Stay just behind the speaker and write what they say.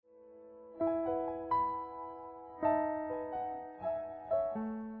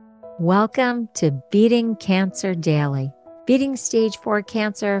Welcome to Beating Cancer Daily. Beating stage 4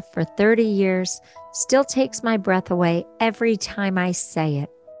 cancer for 30 years still takes my breath away every time I say it.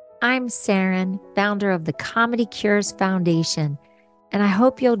 I'm Saren, founder of the Comedy Cures Foundation, and I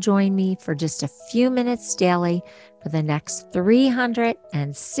hope you'll join me for just a few minutes daily for the next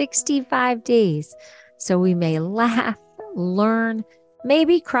 365 days so we may laugh, learn,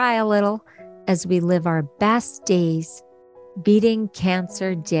 maybe cry a little as we live our best days beating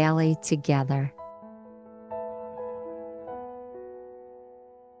cancer daily together.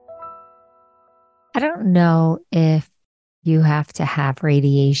 I don't know if you have to have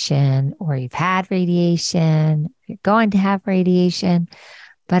radiation or you've had radiation, you're going to have radiation,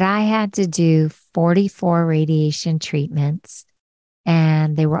 but I had to do 44 radiation treatments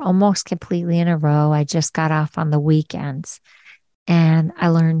and they were almost completely in a row. I just got off on the weekends and I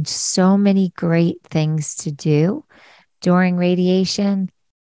learned so many great things to do during radiation.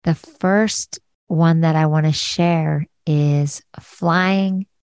 The first one that I want to share is flying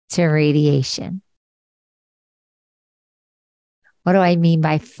to radiation. What do I mean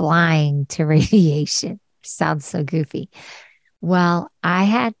by flying to radiation? Sounds so goofy. Well, I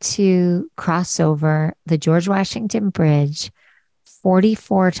had to cross over the George Washington Bridge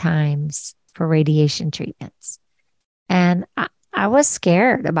 44 times for radiation treatments. And I was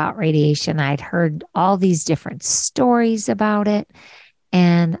scared about radiation. I'd heard all these different stories about it.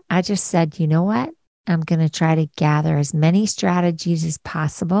 And I just said, you know what? I'm going to try to gather as many strategies as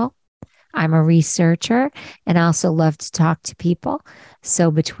possible. I'm a researcher and I also love to talk to people.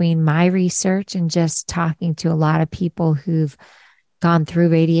 So between my research and just talking to a lot of people who've gone through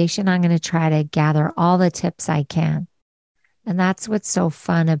radiation, I'm going to try to gather all the tips I can. And that's what's so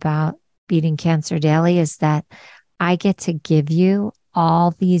fun about Beating Cancer Daily is that I get to give you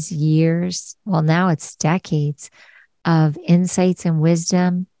all these years, well, now it's decades of insights and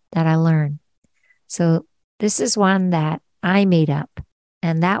wisdom that I learned. So this is one that I made up,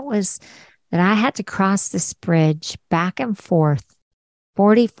 and that was that I had to cross this bridge back and forth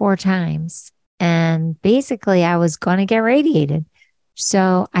 44 times. And basically I was going to get radiated.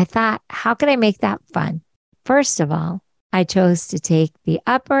 So I thought, how could I make that fun? First of all, I chose to take the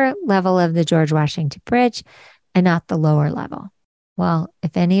upper level of the George Washington Bridge and not the lower level. Well,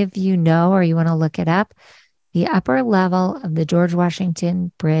 if any of you know or you want to look it up, the upper level of the George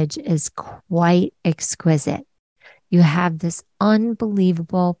Washington Bridge is quite exquisite. You have this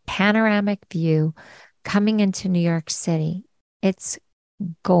unbelievable panoramic view coming into New York City. It's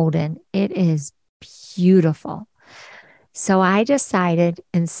golden. It is beautiful. So I decided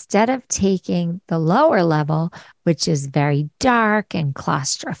instead of taking the lower level, which is very dark and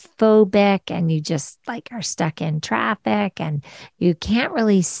claustrophobic, and you just like are stuck in traffic and you can't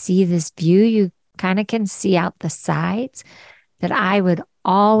really see this view, you kind of can see out the sides, that I would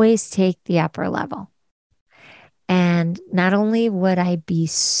always take the upper level. And not only would I be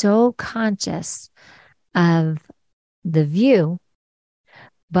so conscious of the view,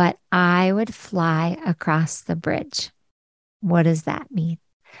 but I would fly across the bridge. What does that mean?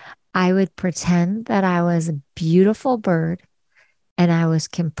 I would pretend that I was a beautiful bird and I was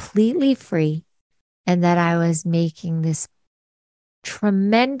completely free and that I was making this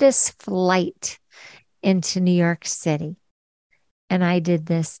tremendous flight into New York City. And I did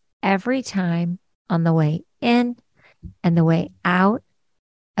this every time on the way in and the way out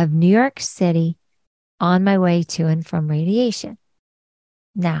of New York City on my way to and from radiation.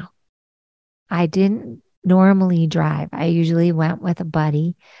 Now, I didn't normally drive. I usually went with a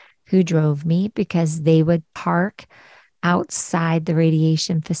buddy who drove me because they would park outside the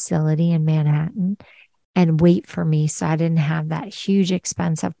radiation facility in Manhattan and wait for me. So I didn't have that huge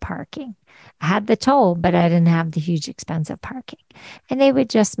expensive parking. I had the toll, but I didn't have the huge expensive parking. And they would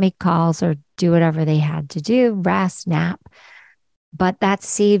just make calls or do whatever they had to do, rest, nap. But that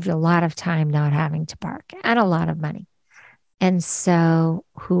saved a lot of time not having to park and a lot of money. And so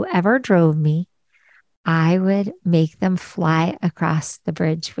whoever drove me, I would make them fly across the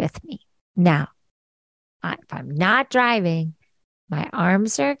bridge with me. Now, if I'm not driving, my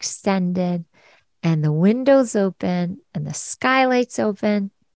arms are extended and the windows open and the skylight's open.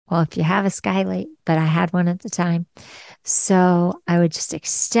 Well, if you have a skylight, but I had one at the time. So I would just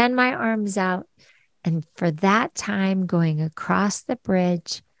extend my arms out. And for that time going across the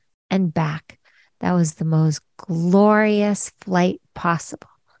bridge and back, that was the most glorious flight possible.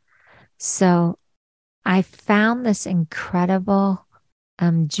 So I found this incredible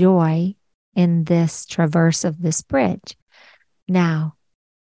joy in this traverse of this bridge. Now,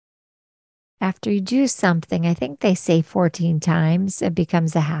 after you do something, I think they say 14 times, it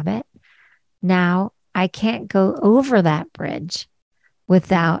becomes a habit. Now, I can't go over that bridge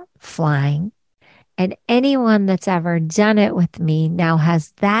without flying. And anyone that's ever done it with me now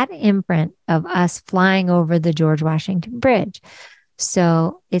has that imprint of us flying over the George Washington Bridge.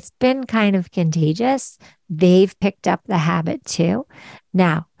 So it's been kind of contagious. They've picked up the habit too.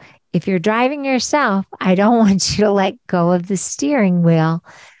 Now, if you're driving yourself, I don't want you to let go of the steering wheel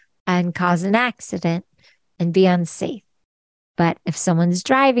and cause an accident and be unsafe. But if someone's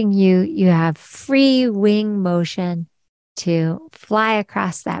driving you, you have free wing motion to fly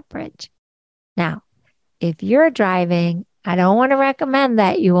across that bridge. Now, if you're driving, I don't want to recommend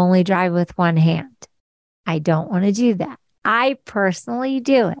that you only drive with one hand. I don't want to do that. I personally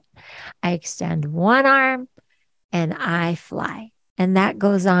do it. I extend one arm and I fly. And that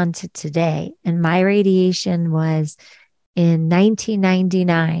goes on to today. And my radiation was in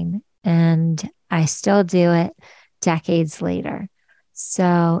 1999, and I still do it decades later.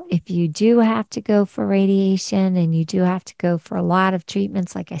 So if you do have to go for radiation and you do have to go for a lot of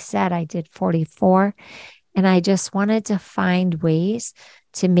treatments, like I said, I did 44, and I just wanted to find ways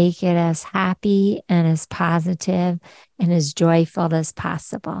to make it as happy and as positive and as joy-filled as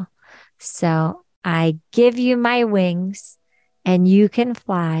possible. So I give you my wings and you can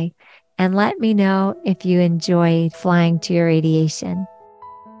fly, and let me know if you enjoyed flying to your radiation.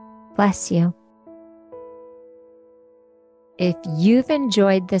 Bless you. If you've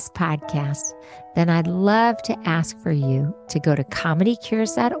enjoyed this podcast, then I'd love to ask for you to go to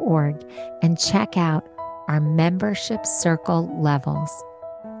comedycures.org and check out our membership circle levels.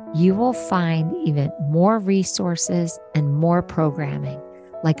 You will find even more resources and more programming,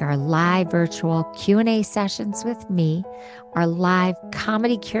 like our live virtual Q&A sessions with me, our live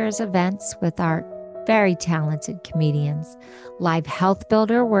Comedy Cures events with our very talented comedians, live health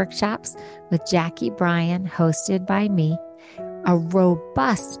builder workshops with Jackie Bryan, hosted by me, a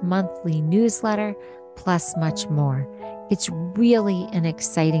robust monthly newsletter, plus much more. It's really an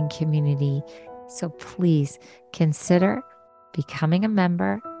exciting community. So please consider becoming a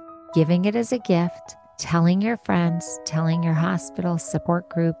member, giving it as a gift, telling your friends, telling your hospital support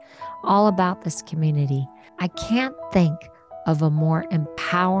group all about this community. I can't think of a more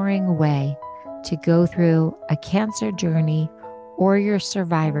empowering way to go through a cancer journey or your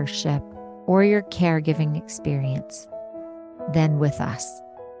survivorship or your caregiving experience than with us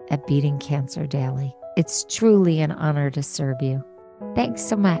at Beating Cancer Daily. It's truly an honor to serve you. Thanks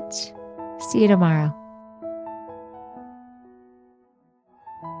so much. See you tomorrow.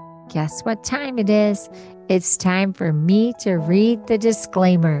 Guess what time it is? It's time for me to read the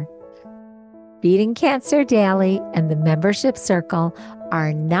disclaimer. Beating Cancer Daily and the Membership Circle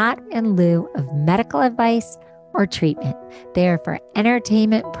are not in lieu of medical advice or treatment. They are for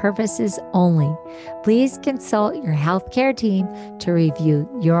entertainment purposes only. Please consult your healthcare team to review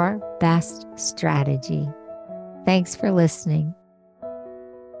your best strategy. Thanks for listening.